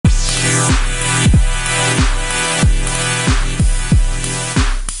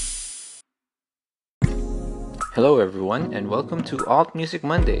Hello, everyone, and welcome to Alt Music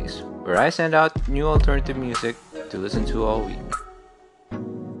Mondays, where I send out new alternative music to listen to all week.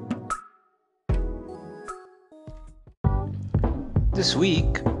 This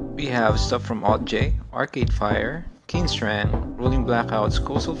week, we have stuff from Alt J, Arcade Fire, Keen Strand, Rolling Blackouts,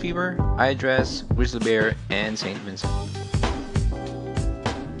 Coastal Fever, iDress, Grizzly Bear, and Saint Vincent.